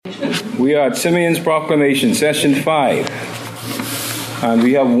We are at Simeon's Proclamation, session 5. And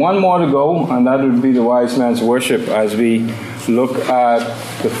we have one more to go, and that would be the wise man's worship as we look at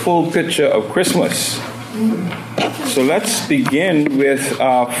the full picture of Christmas. So let's begin with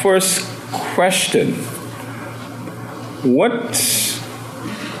our first question. What's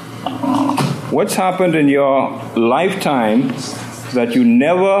happened in your lifetime that you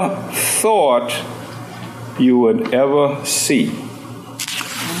never thought you would ever see?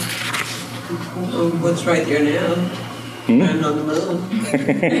 What's right there now? And on the moon.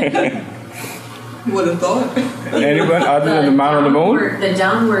 Who would have thought? Anyone other than the man on the moon? The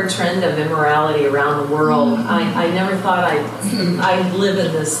downward trend of immorality around the world. I never thought I'd live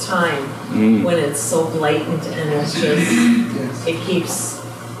in this time when it's so blatant and it's just, it keeps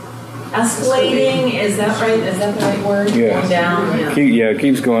escalating. Is that right? Is that the right word? Yeah. Going down? It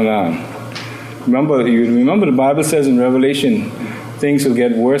keeps going on. Remember the Bible says in Revelation, things will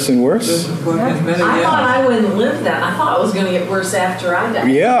get worse and worse. I thought I wouldn't live that. I thought it was going to get worse after I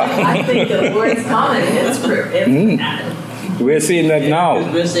died. Yeah. I think the Lord's coming. It's bad. We're seeing that now.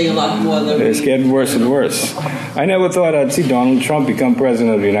 We're seeing a lot more than it's getting worse and worse. I never thought I'd see Donald Trump become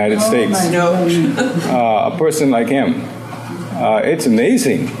president of the United States. No. A person like him. It's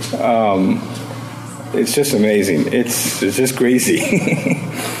amazing. It's just amazing. It's just crazy.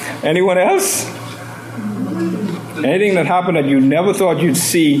 Anyone else? Anything that happened that you never thought you'd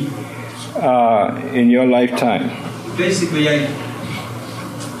see in your lifetime? Basically,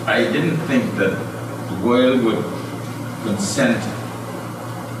 I didn't think that the world would consent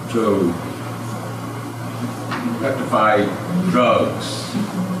to rectify drugs.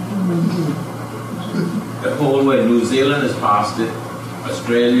 The whole way. New Zealand has passed it.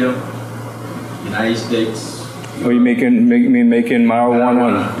 Australia, United States. Oh, you making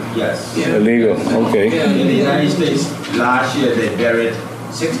marijuana? Yes. Illegal. Okay. In the United States, last year they buried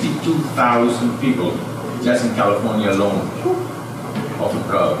 62,000 people just in California alone of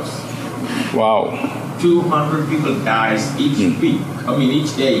drugs. Wow. 200 people dies each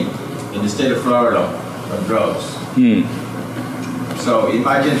day in the state of Florida from drugs. So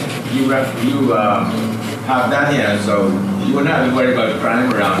imagine you have that here, so you wouldn't have to worry about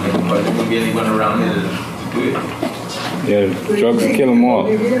crime around it, but there wouldn't be anyone around it to do it. Yeah, drugs will kill them all.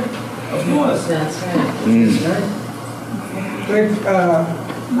 Of course. That's right. But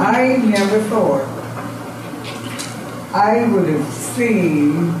I never thought I would have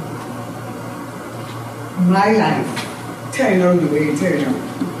seen my life turn out the way it turned out,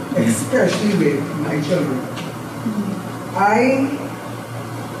 especially with my children.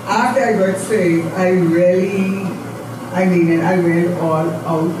 After I got saved, I went all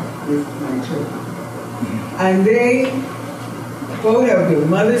out with my children. And both of the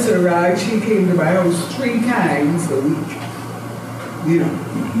mothers arrived, she came to my house 3 times a week,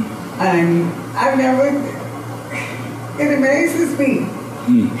 And it amazes me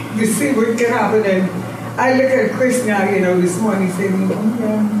to see what can happen. And I look at Chris now, this morning saying,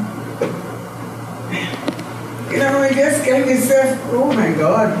 I just get yourself, oh my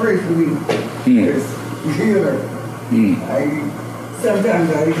God, pray for me. Sometimes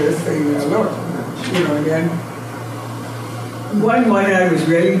I just say, Lord, again. One morning I was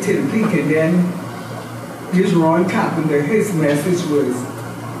ready to the peak, and then this Ron Carpenter, his message was,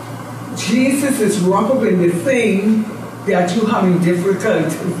 Jesus is wrapped up in the thing that you having difficult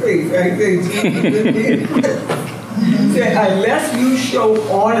to face. I say, unless you show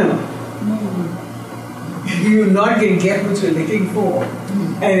honor, you're not going to get what you're looking for.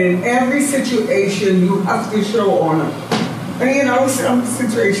 And in every situation, you have to show honor. And some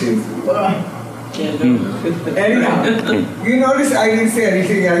situations, anyhow, you notice I didn't say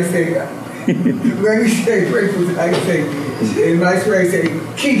anything. I say, when you say pray for, I say, in my spirit, I say,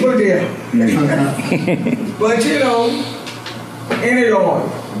 keep her there. But in it all,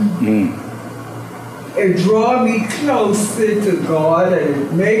 it draws me closer to God, and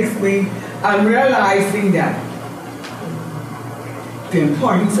it makes me, I'm realizing that the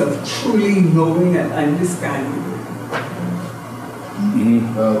importance of truly knowing and understanding.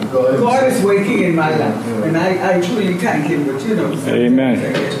 God is working in my life, and I truly thank Him. But Amen.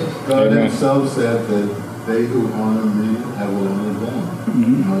 God Himself said that they who honor me, I will honor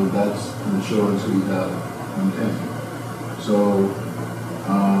them. That's the assurance we have in Him. So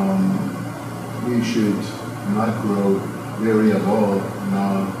we should not grow weary at all in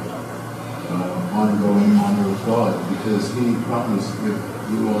our ongoing honor of God, because He promised, if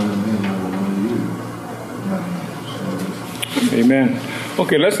you honor me, I will honor you. Amen.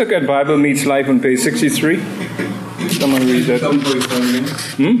 Okay, let's look at Bible Meets Life on page 63. Someone read that.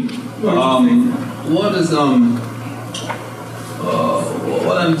 What is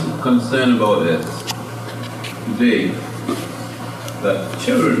what I'm concerned about is today that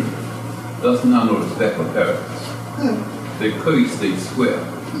children doesn't have no respect for parents. They curse, they swear,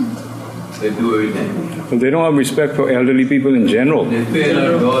 they do everything. Well, they don't have respect for elderly people in general. They fear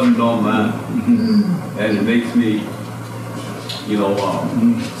not God and no man, and it makes me,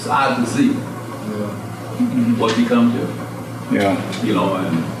 sad to see what he come to. Yeah.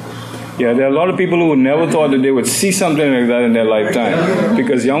 And Yeah, there are a lot of people who never thought that they would see something like that in their lifetime.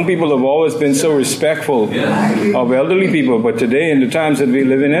 Because young people have always been so respectful of elderly people. But today, in the times that we're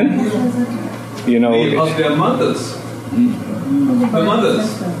living in, of their mothers. The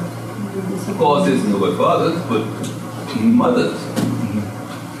mothers. Of course, it's no good fathers, but mothers.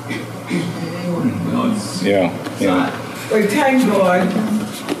 It's sad. But thank God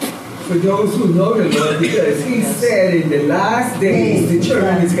for those who know the Lord, because He said in the last days the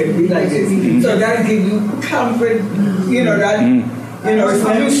children is going to be like this. So that gives you comfort, it's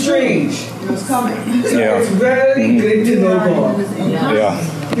not strange. It's coming. It's very good to know God. Yeah.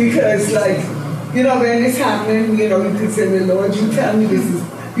 Because when it's happening, you can say, the Lord, you tell me this is,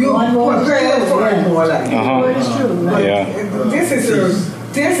 you prepare for it more like It's true.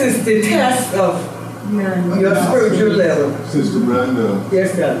 This is the test of your spiritual level. Sister Brenda,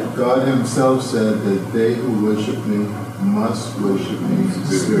 Yes, darling. God Himself said that they who worship Me must worship Me in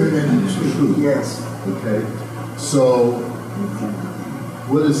spirit and in truth. Yes. Okay? So,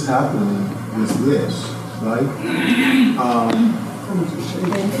 what is happening is this, right?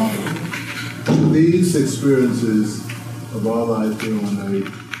 These experiences of our life here on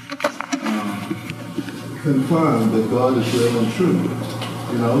earth confirm that God is real and true.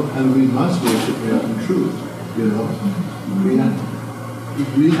 And we must worship Him in truth.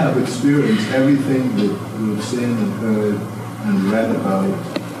 We have experienced everything that we've seen and heard and read about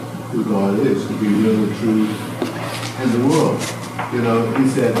who God is, to be real and true in the world. He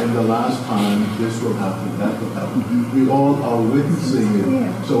said in the last time this will happen, that will happen. We all are witnessing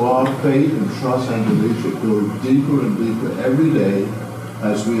it. So our faith and trust and belief should grow deeper and deeper every day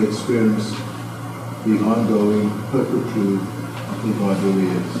as we experience the ongoing perfect truth who God really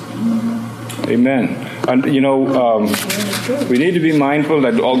is. Amen. And we need to be mindful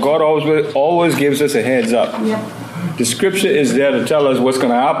that God always gives us a heads up. The scripture is there to tell us what's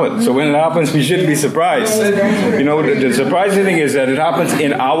going to happen. So when it happens, we shouldn't be surprised. The surprising thing is that it happens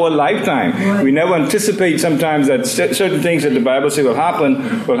in our lifetime. We never anticipate sometimes that certain things that the Bible says will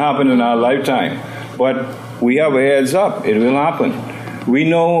happen in our lifetime. But we have a heads up. It will happen. We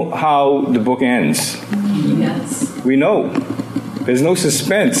know how the book ends. Yes. We know. There's no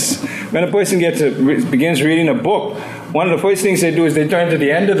suspense. When a person begins reading a book, one of the first things they do is they turn to the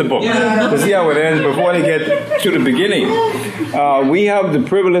end of the book to see how it ends before they get to the beginning. We have the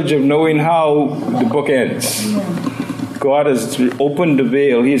privilege of knowing how the book ends. God has opened the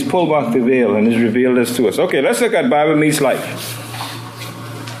veil. He has pulled back the veil and has revealed this to us. Okay, let's look at Bible Meets Life.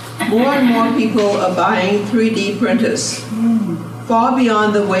 More and more people are buying 3D printers, far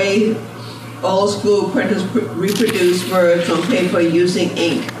beyond the way old school printers reproduce words on paper using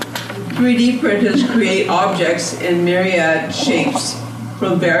ink. 3D printers create objects in myriad shapes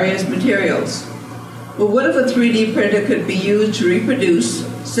from various materials. But what if a 3D printer could be used to reproduce,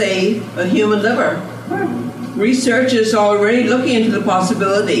 say, a human liver? Researchers are already looking into the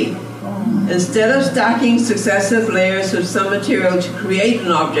possibility. Instead of stacking successive layers of some material to create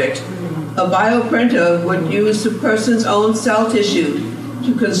an object, a bioprinter would use the person's own cell tissue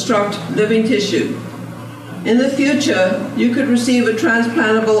to construct living tissue. In the future, you could receive a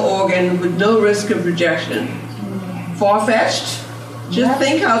transplantable organ with no risk of rejection. Far-fetched? Just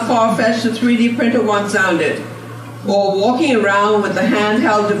think how far-fetched a 3D printer once sounded. Or walking around with a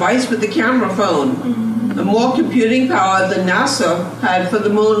handheld device with a camera phone, and more computing power than NASA had for the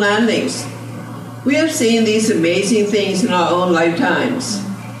moon landings. We have seen these amazing things in our own lifetimes.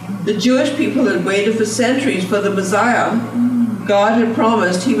 The Jewish people had waited for centuries for the Messiah. God had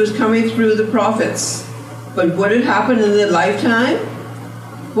promised He was coming through the prophets. But would it happen in their lifetime?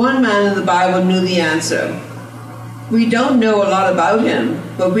 One man in the Bible knew the answer. We don't know a lot about him,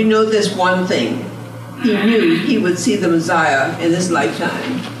 but we know this one thing. He knew he would see the Messiah in his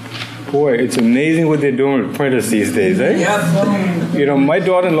lifetime. Boy, it's amazing what they're doing with printers these days, eh? Yep. My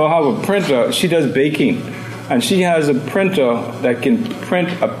daughter-in-law has a printer. She does baking. And she has a printer that can print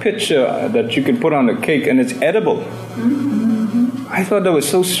a picture that you can put on a cake, and it's edible. I thought that was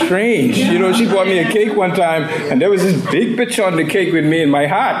so strange. She bought me a cake one time, and there was this big picture on the cake with me in my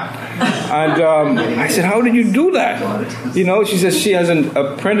hat. And I said, how did you do that? She says she has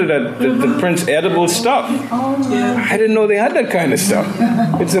a printer that prints edible stuff. I didn't know they had that kind of stuff.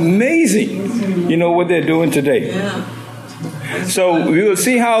 It's amazing, what they're doing today. So we will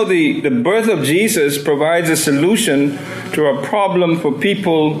see how the birth of Jesus provides a solution to a problem for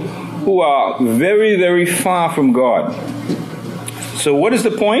people who are very, very far from God. So what is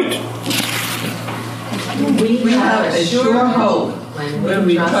the point? We have a sure hope when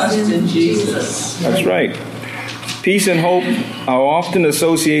we trust in Jesus. That's right. Peace and hope are often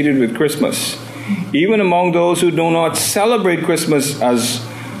associated with Christmas, even among those who do not celebrate Christmas as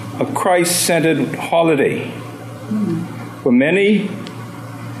a Christ-centered holiday. For many,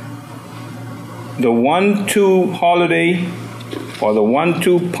 the 1-2 holiday or the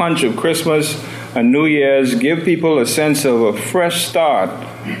 1-2 punch of Christmas and New Year's give people a sense of a fresh start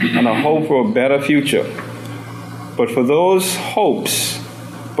and a hope for a better future. But those hopes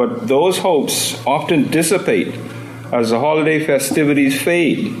often dissipate as the holiday festivities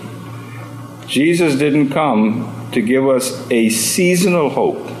fade. Jesus didn't come to give us a seasonal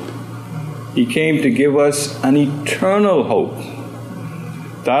hope. He came to give us an eternal hope.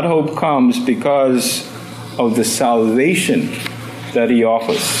 That hope comes because of the salvation that he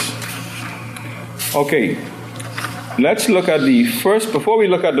offers. Okay, let's look at before we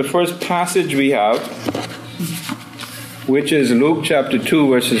look at the first passage we have, which is Luke chapter 2,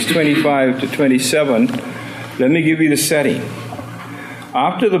 verses 25 to 27, let me give you the setting.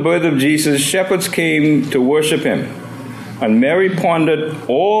 After the birth of Jesus, shepherds came to worship him, and Mary pondered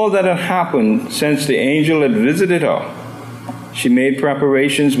all that had happened since the angel had visited her. She made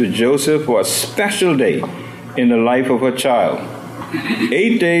preparations with Joseph for a special day in the life of her child.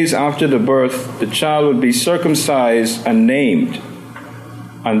 8 days after the birth, the child would be circumcised and named,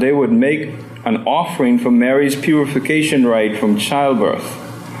 and they would make an offering for Mary's purification rite from childbirth.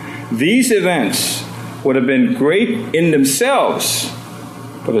 These events would have been great in themselves,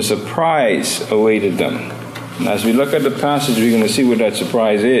 but a surprise awaited them. And as we look at the passage, we're going to see what that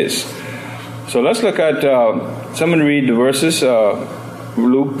surprise is. So let's look at, someone read the verses,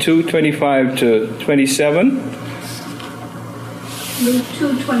 Luke 2, 25 to 27. Luke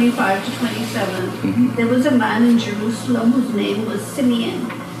 2, 25 to 27. There was a man in Jerusalem whose name was Simeon.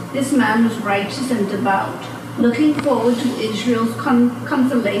 This man was righteous and devout, looking forward to Israel's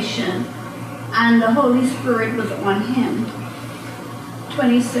consolation, and the Holy Spirit was on him.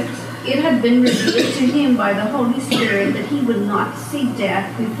 26. It had been revealed to him by the Holy Spirit that he would not see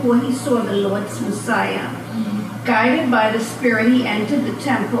death before he saw the Lord's Messiah. Guided by the Spirit, he entered the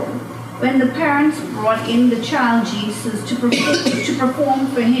temple. When the parents brought in the child Jesus to perform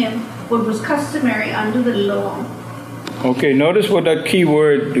for him what was customary under the law. Okay, notice what the key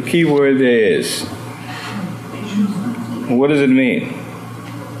word there is. What does it mean?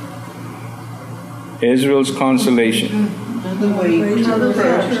 Israel's consolation.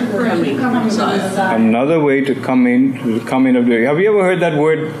 Another way to come in, the coming of the... Have you ever heard that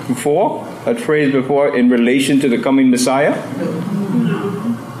word before? That phrase before in relation to the coming Messiah?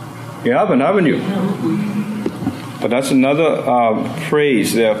 You haven't you? But that's another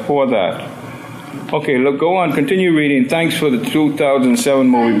phrase there for that. Okay, look, go on, continue reading. Thanks for the 2007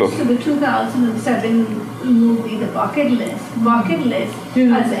 movie book. Thanks to the 2007 movie, The Bucket List. Bucket List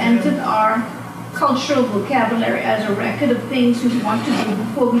has entered our cultural vocabulary as a record of things we want to do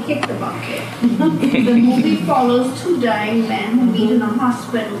before we kick the bucket. The movie follows two dying men who meet in a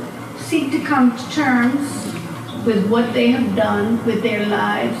hospital, seek to come to terms with what they have done with their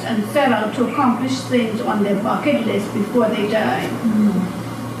lives, and set out to accomplish things on their bucket list before they die.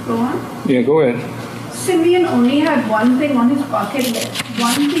 Go on? Yeah, go ahead. Simeon only had one thing on his bucket list,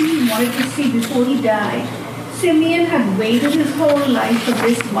 one thing he wanted to see before he died. Simeon had waited his whole life for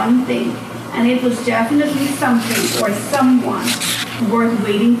this one thing, and it was definitely something or someone worth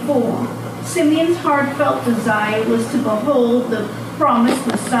waiting for. Simeon's heartfelt desire was to behold the promised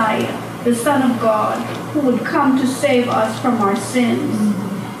Messiah, the Son of God, who would come to save us from our sins.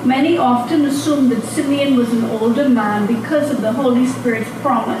 Many often assumed that Simeon was an older man because of the Holy Spirit's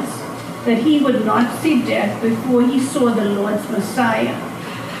promise that he would not see death before he saw the Lord's Messiah.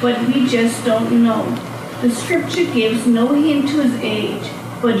 But we just don't know. The scripture gives no hint to his age,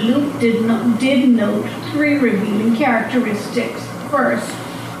 but Luke did note three revealing characteristics. First,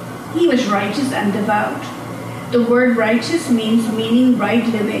 he was righteous and devout. The word righteous meaning right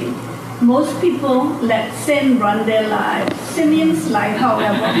living. Most people let sin run their lives. Simeon's life,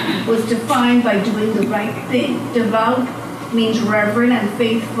 however, was defined by doing the right thing. Devout means reverent and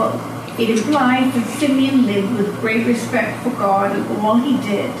faithful. It implies that Simeon lived with great respect for God and all he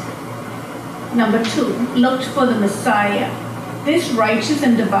did. Number two, looked for the Messiah. This righteous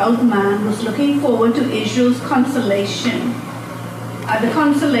and devout man was looking forward to Israel's consolation. The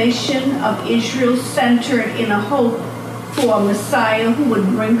consolation of Israel centered in a hope for a Messiah who would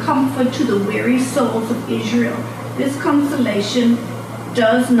bring comfort to the weary souls of Israel. This consolation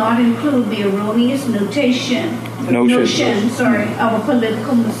does not include the erroneous notion of a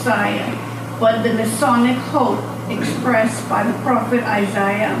political Messiah, but the Masonic hope expressed by the prophet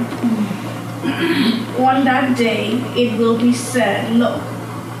Isaiah. On that day, it will be said, "Look,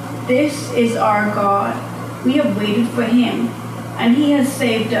 this is our God. We have waited for him, and he has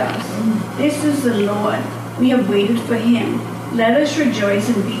saved us. This is the Lord. We have waited for him. Let us rejoice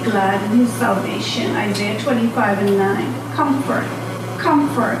and be glad in his salvation." Isaiah 25:9. Comfort,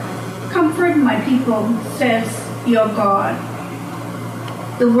 comfort, comfort my people, says your God.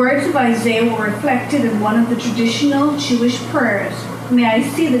 The words of Isaiah were reflected in one of the traditional Jewish prayers. May I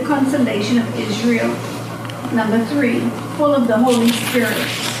see the consolation of Israel. Number 3, full of the Holy Spirit.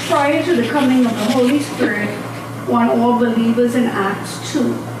 Prior to the coming of the Holy Spirit on all believers in Acts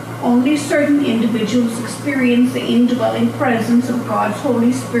 2, only certain individuals experience the indwelling presence of God's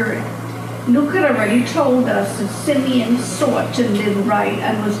Holy Spirit. Luke had already told us that Simeon sought to live right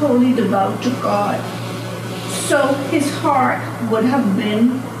and was wholly devout to God. So his heart would have been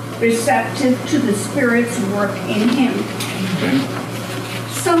receptive to the Spirit's work in him.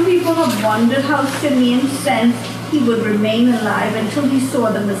 Some people have wondered how Simeon sensed he would remain alive until he saw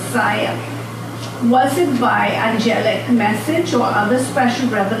the Messiah. Was it by angelic message or other special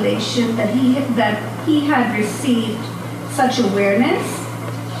revelation that he had received such awareness?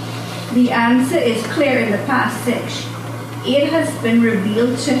 The answer is clear in the passage. It has been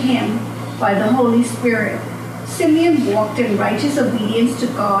revealed to him by the Holy Spirit. Simeon walked in righteous obedience to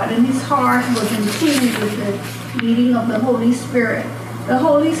God, and his heart was in tune with the leading of the Holy Spirit. The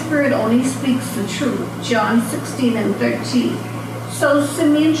Holy Spirit only speaks the truth, John 16:13. So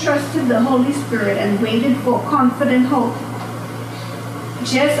Simeon trusted the Holy Spirit and waited for confident hope.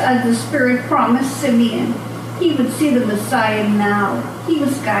 Just as the Spirit promised Simeon he would see the Messiah now, he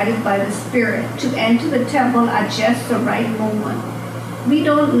was guided by the Spirit to enter the temple at just the right moment. We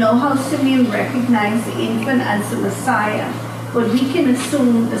don't know how Simeon recognized the infant as the Messiah, but we can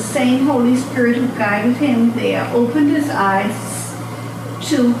assume the same Holy Spirit who guided him there opened his eyes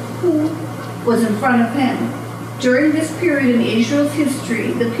to who was in front of him. During this period in Israel's history,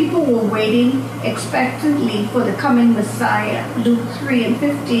 the people were waiting expectantly for the coming Messiah. Luke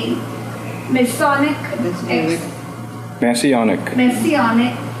 3:15. Messianic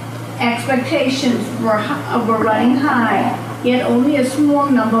expectations were running high, yet only a small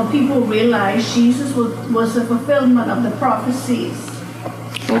number of people realized Jesus was the fulfillment of the prophecies.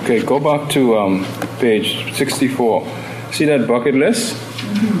 Okay, go back to page 64. See that bucket list?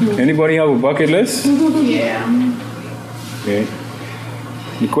 Anybody have a bucket list? Yeah. Okay.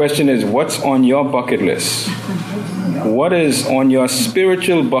 The question is, what's on your bucket list? What is on your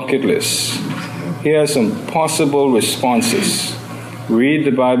spiritual bucket list? Here are some possible responses. Read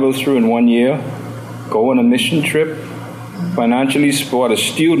the Bible through in 1 year. Go on a mission trip. Financially support a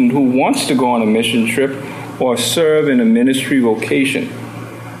student who wants to go on a mission trip or serve in a ministry vocation.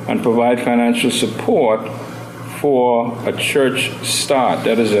 And provide financial support for a church start.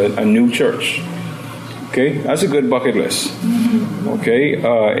 That is a new church. Okay, that's a good bucket list. Okay,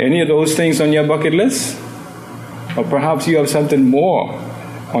 any of those things on your bucket list? Or perhaps you have something more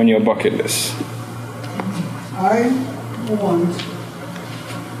on your bucket list. I want to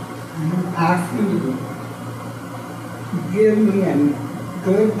ask you to give me a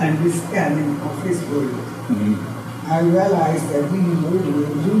good understanding of His Word. I realize that we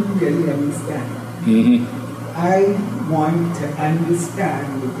do really understand. I want to understand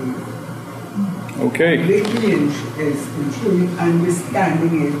with you. Okay. Victory is in truly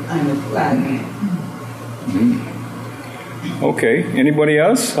understanding it and applying it. Okay. Anybody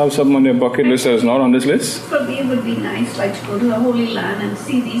else have something on their bucket list that is not on this list? For me, it would be nice, like, to go to the Holy Land and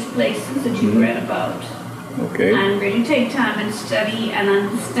see these places that you read about. Okay. And really take time and study and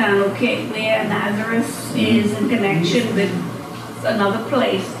understand, okay, where Nazareth is in connection with another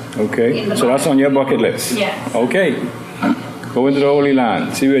place. Okay. So that's on your bucket list? Yes. Okay. Go into the Holy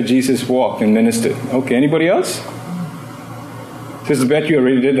Land. See where Jesus walked and ministered. Okay. Anybody else? Sister Beth, you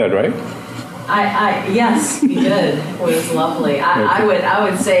already did that, right? Yes, we did. It was lovely. I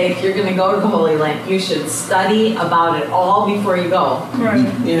would say if you're going to go to the Holy Land, you should study about it all before you go. Right.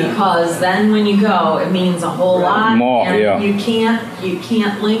 Yeah. Because then when you go, it means a whole lot. More, and yeah. You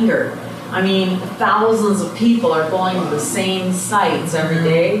can't linger. I mean, thousands of people are going to the same sites every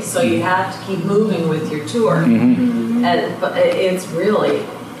day, so you have to keep moving with your tour. But it's really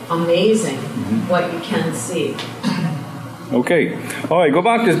amazing what you can see. Okay. All right, go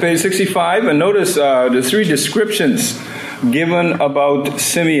back to page 65 and notice the three descriptions given about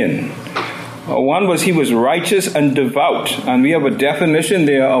Simeon. One was he was righteous and devout. And we have a definition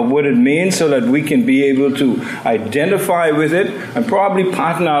there of what it means so that we can be able to identify with it and probably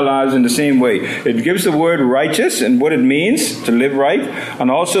pattern our lives in the same way. It gives the word righteous and what it means to live right, and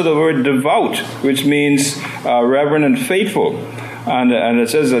also the word devout, which means reverent and faithful. And it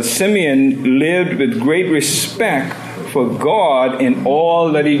says that Simeon lived with great respect for God in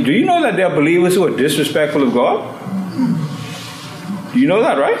all that he... Do you know that there are believers who are disrespectful of God? Do you know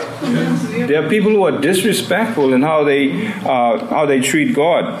that, right? Yeah. There are people who are disrespectful in how they treat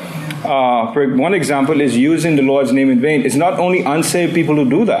God. For one example is using the Lord's name in vain. It's not only unsaved people who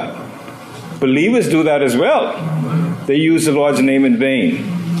do that. Believers do that as well. They use the Lord's name in vain.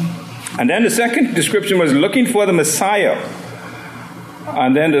 And then the second description was looking for the Messiah.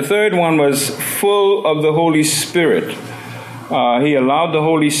 And then the third one was full of the Holy Spirit. He allowed the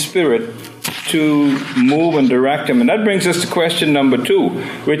Holy Spirit to move and direct him. And that brings us to question number 2,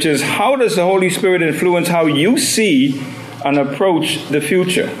 which is, how does the Holy Spirit influence how you see and approach the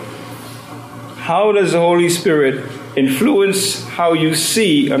future? How does the Holy Spirit influence how you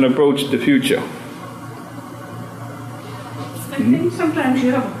see and approach the future? I think sometimes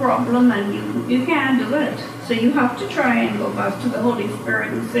you have a problem and you can't do it. So you have to try and go back to the Holy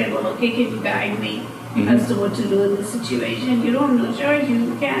Spirit and say, well, okay, can you guide me as to what to do in this situation? You don't know, sure,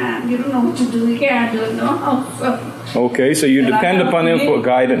 you can't. You don't know what to do, you can't do it, no. So, okay, so you depend upon him for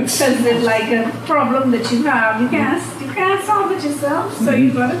guidance. Because it's like a problem that you have. You can't solve it yourself, so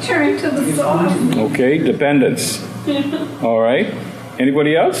you've got to turn to the source. Okay, dependence. All right.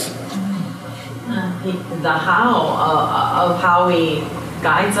 Anybody else? The how of how he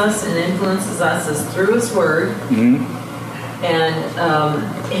guides us and influences us is through his word. And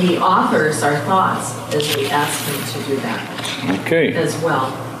he authors our thoughts as we ask him to do that. Okay. As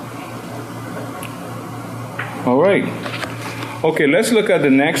well. All right. Okay, let's look at the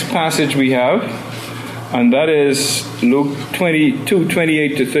next passage we have, and that is Luke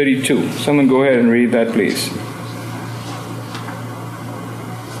 22:28-32. Someone go ahead and read that, please.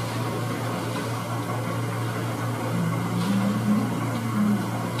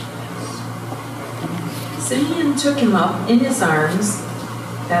 Simeon took him up in his arms,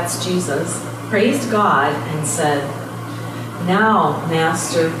 that's Jesus, praised God, and said, "Now,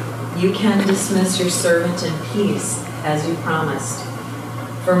 Master, you can dismiss your servant in peace, as you promised.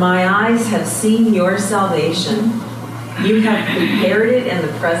 For my eyes have seen your salvation. You have prepared it in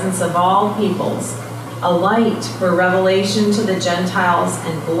the presence of all peoples, a light for revelation to the Gentiles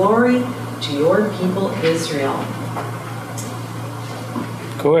and glory to your people Israel."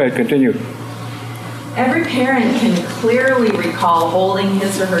 Go ahead, continue. Every parent can clearly recall holding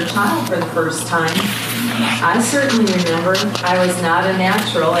his or her child for the first time. I certainly remember I was not a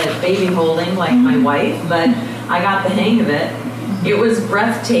natural at baby holding like my wife, but I got the hang of it. It was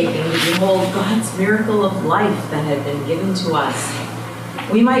breathtaking to behold God's miracle of life that had been given to us.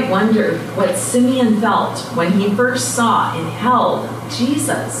 We might wonder what Simeon felt when he first saw and held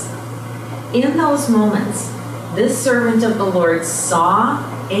Jesus. In those moments, this servant of the Lord saw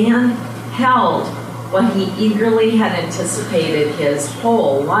and held what he eagerly had anticipated his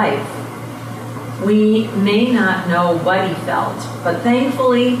whole life. We may not know what he felt, but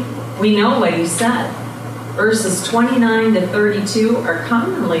thankfully, we know what he said. Verses 29-32 are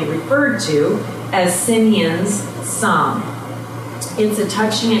commonly referred to as Simeon's Psalm. It's a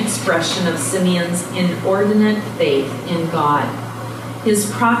touching expression of Simeon's inordinate faith in God. His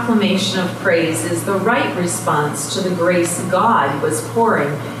proclamation of praise is the right response to the grace God was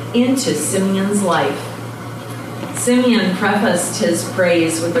pouring into Simeon's life. Simeon prefaced his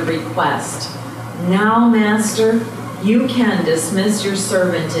praise with a request. "Now, Master, you can dismiss your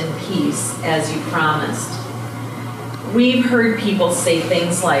servant in peace, as you promised." We've heard people say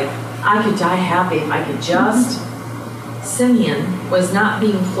things like, "I could die happy if I could just." Simeon was not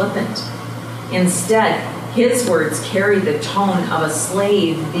being flippant. Instead, his words carried the tone of a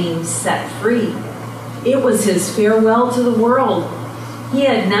slave being set free. It was his farewell to the world. He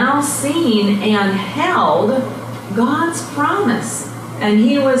had now seen and held God's promise, and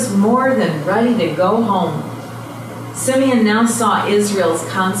he was more than ready to go home. Simeon now saw Israel's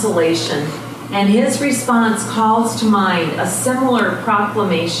consolation, and his response calls to mind a similar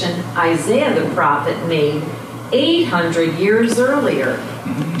proclamation Isaiah the prophet made 800 years earlier,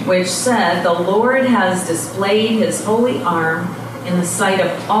 which said, "The Lord has displayed his holy arm in the sight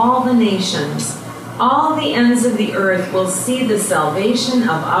of all the nations. All the ends of the earth will see the salvation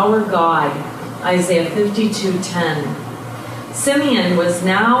of our God." Isaiah 52:10. Simeon was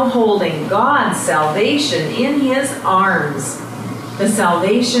now holding God's salvation in his arms. The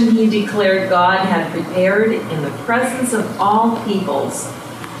salvation he declared God had prepared in the presence of all peoples.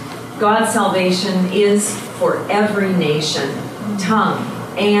 God's salvation is for every nation, tongue,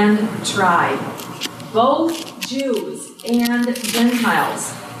 and tribe, both Jews and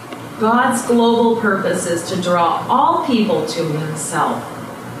Gentiles. God's global purpose is to draw all people to himself,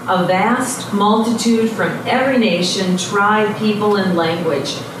 a vast multitude from every nation, tribe, people, and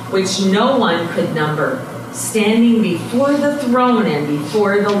language, which no one could number, standing before the throne and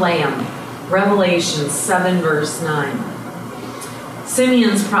before the Lamb. Revelation 7, verse 9.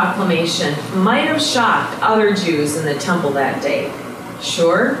 Simeon's proclamation might have shocked other Jews in the temple that day.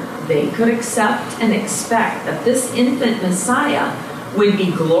 Sure, they could accept and expect that this infant Messiah would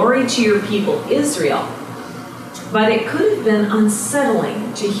be glory to your people Israel. But it could have been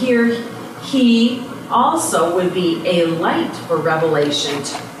unsettling to hear he also would be a light for revelation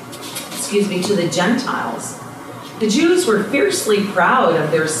to the Gentiles. The Jews were fiercely proud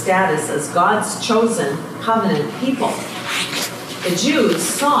of their status as God's chosen covenant people. The Jews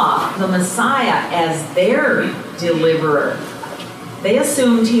saw the Messiah as their deliverer. They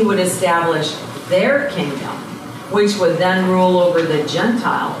assumed he would establish their kingdom, which would then rule over the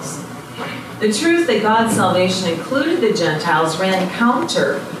Gentiles. The truth that God's salvation included the Gentiles ran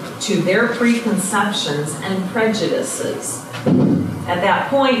counter to their preconceptions and prejudices. At that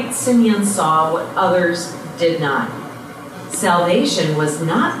point, Simeon saw what others did not. Salvation was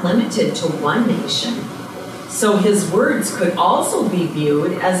not limited to one nation, so his words could also be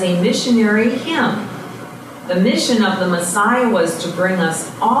viewed as a missionary hymn. The mission of the Messiah was to bring us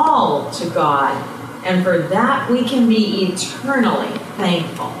all to God, and for that we can be eternally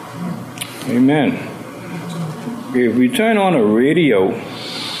thankful. Amen. If we turn on a radio,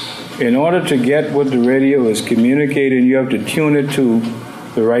 in order to get what the radio is communicating, you have to tune it to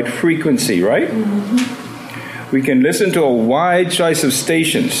the right frequency, right? Mm-hmm. We can listen to a wide choice of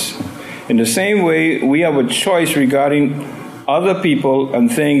stations. In the same way, we have a choice regarding other people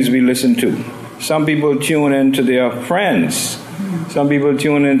and things we listen to. Some people tune in to their friends. Some people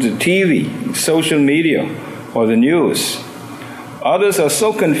tune into TV, social media, or the news. Others are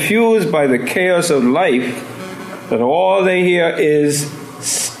so confused by the chaos of life that all they hear is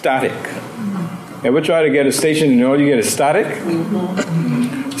static. Ever try to get a station and all you get is static?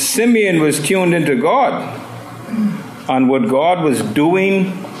 Mm-hmm. Simeon was tuned into God on what God was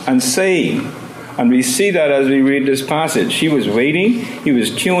doing and saying. And we see that as we read this passage. He was waiting, he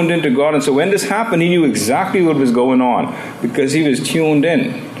was tuned into God, and so when this happened, he knew exactly what was going on because he was tuned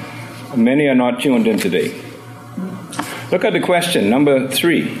in. Many are not tuned in today. Look at the question, number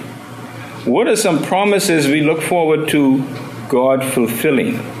 3. What are some promises we look forward to God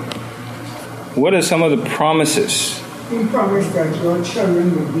fulfilling? What are some of the promises? He promised that your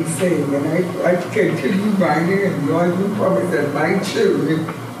children would be saved, and I continue writing, and Lord, you promised that my children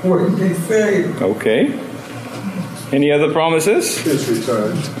would be saved. Okay. Any other promises? His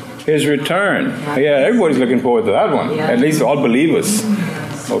return. His return. Yeah, everybody's looking forward to that one. Yeah. At least all believers.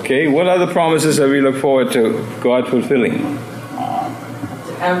 Okay, what other promises that we look forward to God fulfilling?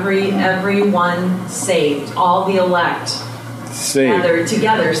 Everyone saved, all the elect saved, gathered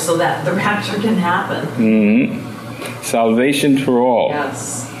together so that the rapture can happen. Mm-hmm. Salvation for all.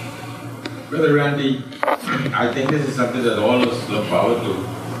 Yes. Brother Randy, I think this is something that all of us look forward to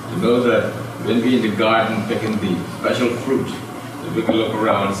know that when we're in the garden picking the special fruit, that we can look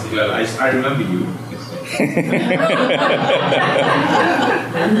around and say, well, I remember you.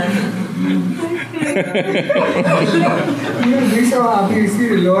 You'll be so happy to see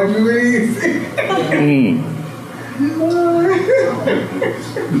the Lord.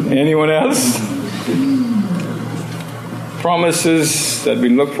 Anyone else? Promises that we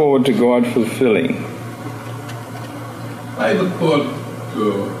look forward to God fulfilling. I look forward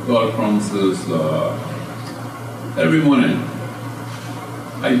to God's promises every morning.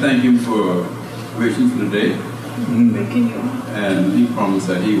 I thank Him for provision for the day. Mm-hmm. And He promised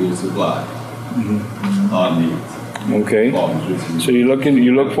that He will supply our needs. Okay. So you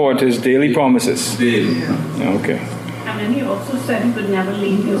look forward to His daily promises. Daily. Okay. And then He also said He would never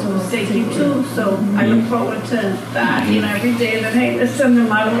leave you or forsake you too. So I look forward to that. Every day that, hey, listen, no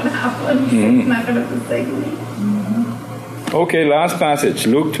matter what happens, He's not going to forsake me. Okay, last passage.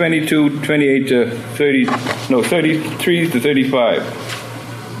 Luke 22, 28 to 30, no, 33 to 35.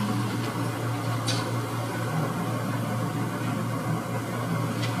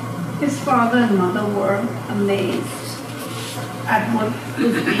 His father and mother were amazed at what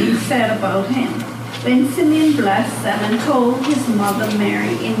was being said about him. Then Simeon blessed them and told his mother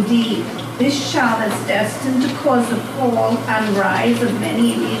Mary, indeed, this child is destined to cause the fall and rise of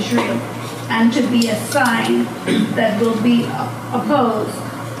many in Israel, and to be a sign that will be opposed,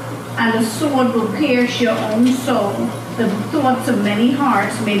 and a sword will pierce your own soul, the thoughts of many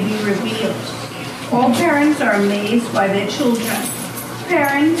hearts may be revealed. All parents are amazed by their children.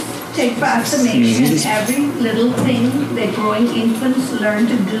 Parents take fascination in every little thing their growing infants learn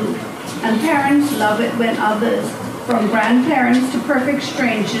to do, and parents love it when others, from grandparents to perfect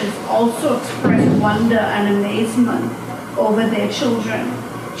strangers, also express wonder and amazement over their children.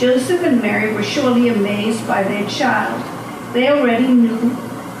 Joseph and Mary were surely amazed by their child. They already knew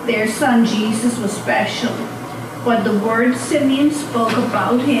their son Jesus was special, but the words Simeon spoke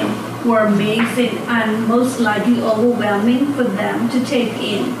about him were amazing and most likely overwhelming for them to take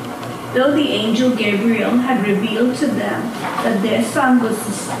in. Though the angel Gabriel had revealed to them that their son was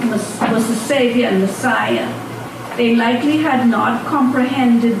the Savior and Messiah, they likely had not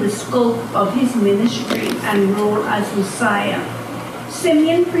comprehended the scope of his ministry and role as Messiah.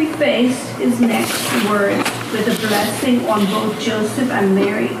 Simeon prefaced his next words with a blessing on both Joseph and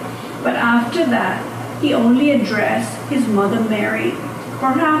Mary, but after that, he only addressed his mother Mary.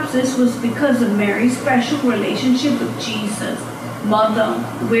 Perhaps this was because of Mary's special relationship with Jesus' mother,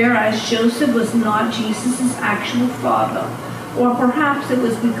 whereas Joseph was not Jesus' actual father. Or perhaps it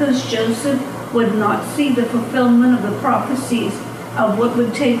was because Joseph would not see the fulfillment of the prophecies of what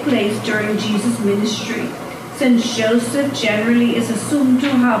would take place during Jesus' ministry, since Joseph generally is assumed to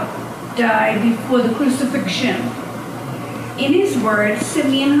have died before the crucifixion. In his words,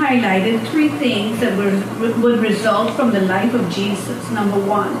 Simeon highlighted three things that would result from the life of Jesus. Number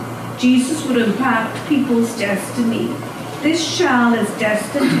one, Jesus would impact people's destiny. This child is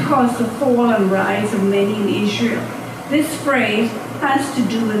destined to cause the fall and rise of many in Israel. This phrase has to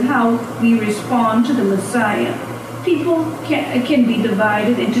do with how we respond to the Messiah. People can be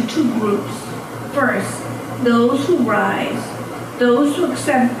divided into two groups. First, those who rise. Those who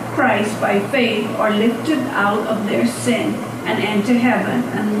accept Christ by faith are lifted out of their sin and enter heaven.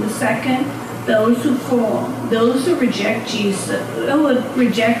 And the second, those who fall. Those who reject Jesus, who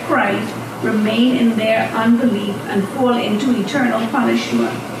reject Christ, remain in their unbelief and fall into eternal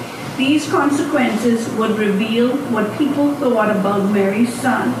punishment. These consequences would reveal what people thought about Mary's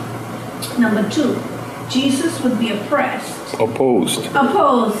son. Number two, Jesus would be oppressed. Opposed.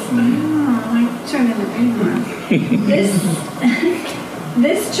 I turned in the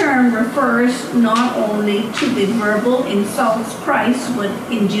This term refers not only to the verbal insults Christ would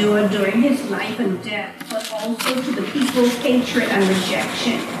endure during his life and death, but also to the people's hatred and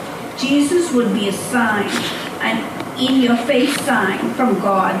rejection. Jesus would be a sign, an in-your-face sign from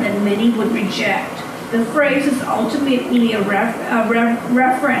God that many would reject. The phrase is ultimately a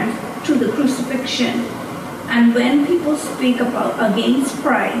reference to the crucifixion. And when people speak against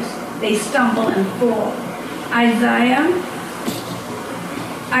Christ, they stumble and fall.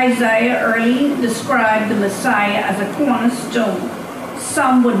 Isaiah early described the Messiah as a cornerstone.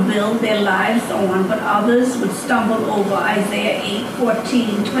 Some would build their lives on, but others would stumble over. Isaiah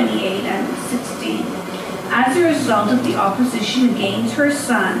 8:14, 28, and 16. As a result of the opposition against her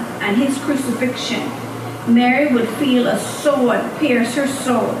son and his crucifixion, Mary would feel a sword pierce her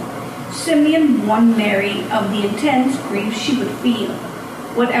soul. Simeon warned Mary of the intense grief she would feel.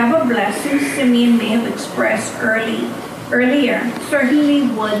 Whatever blessings Simeon may have expressed earlier certainly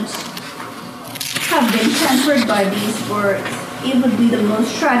would have been tempered by these words. It would be the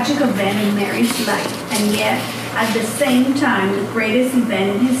most tragic event in Mary's life, and yet, at the same time, the greatest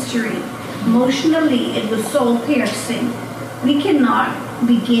event in history. Emotionally, it was soul-piercing. We cannot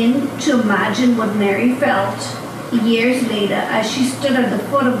begin to imagine what Mary felt years later as she stood at the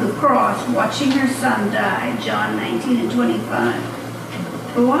foot of the cross watching her son die. John 19 and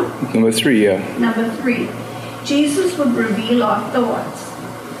 25. Go on? Number three, yeah. Number three, Jesus would reveal our thoughts.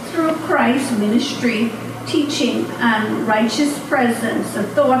 Through Christ's ministry, teaching, and righteous presence, the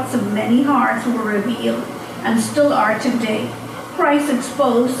thoughts of many hearts were revealed and still are today. Christ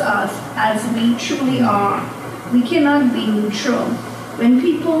exposed us as we truly are. We cannot be neutral. When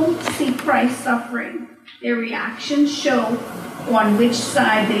people see Christ suffering, their reactions show on which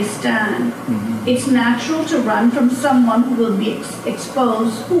side they stand. It's natural to run from someone who will be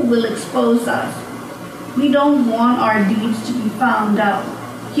exposed, who will expose us. We don't want our deeds to be found out.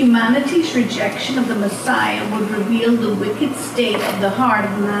 Humanity's rejection of the Messiah would reveal the wicked state of the heart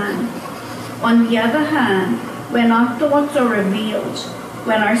of man. On the other hand, when our thoughts are revealed,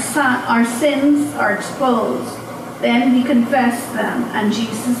 when our sins are exposed, then we confess them and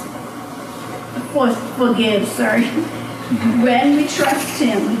Jesus forgives. When we trust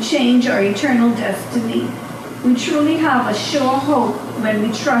him, we change our eternal destiny. We truly have a sure hope when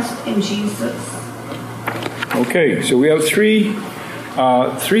we trust in Jesus. Okay, so we have three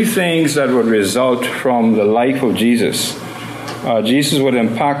things that would result from the life of Jesus. Jesus would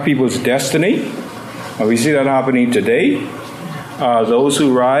impact people's destiny. And we see that happening today. Those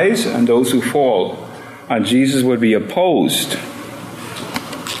who rise and those who fall. And Jesus would be opposed.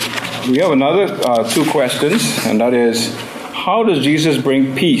 We have another two questions, and that is, how does Jesus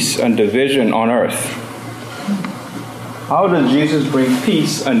bring peace and division on earth? How does Jesus bring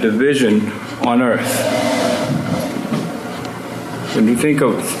peace and division on earth? Can you think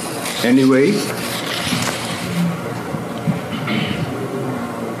of any way?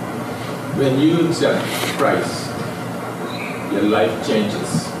 When you accept Christ, your life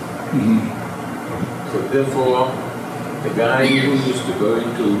changes. So therefore, the guy who used to go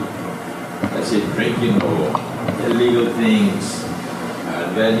into, let's say, drinking or illegal things,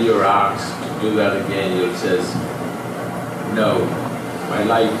 and then you're asked to do that again, you'll says, no, my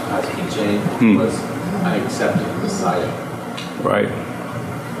life has been changed because I accepted the Messiah. Right.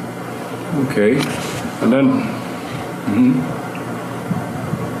 Okay. And then,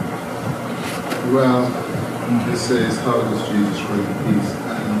 Well, it says, how does Jesus bring peace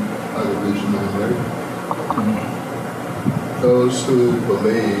and a division on earth? Those who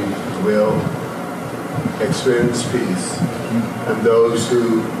believe will experience peace, and those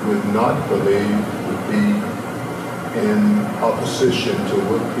who would not believe would be in opposition to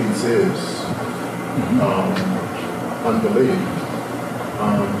what peace is, unbelief.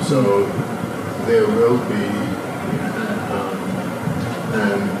 So there will be,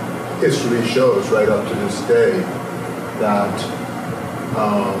 and history shows right up to this day that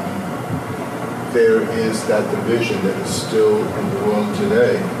there is that division that is still in the world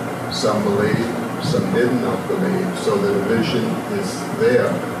today. Some believe, some did not believe. So the division is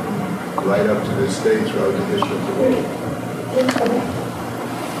there right up to this day throughout the history of the world.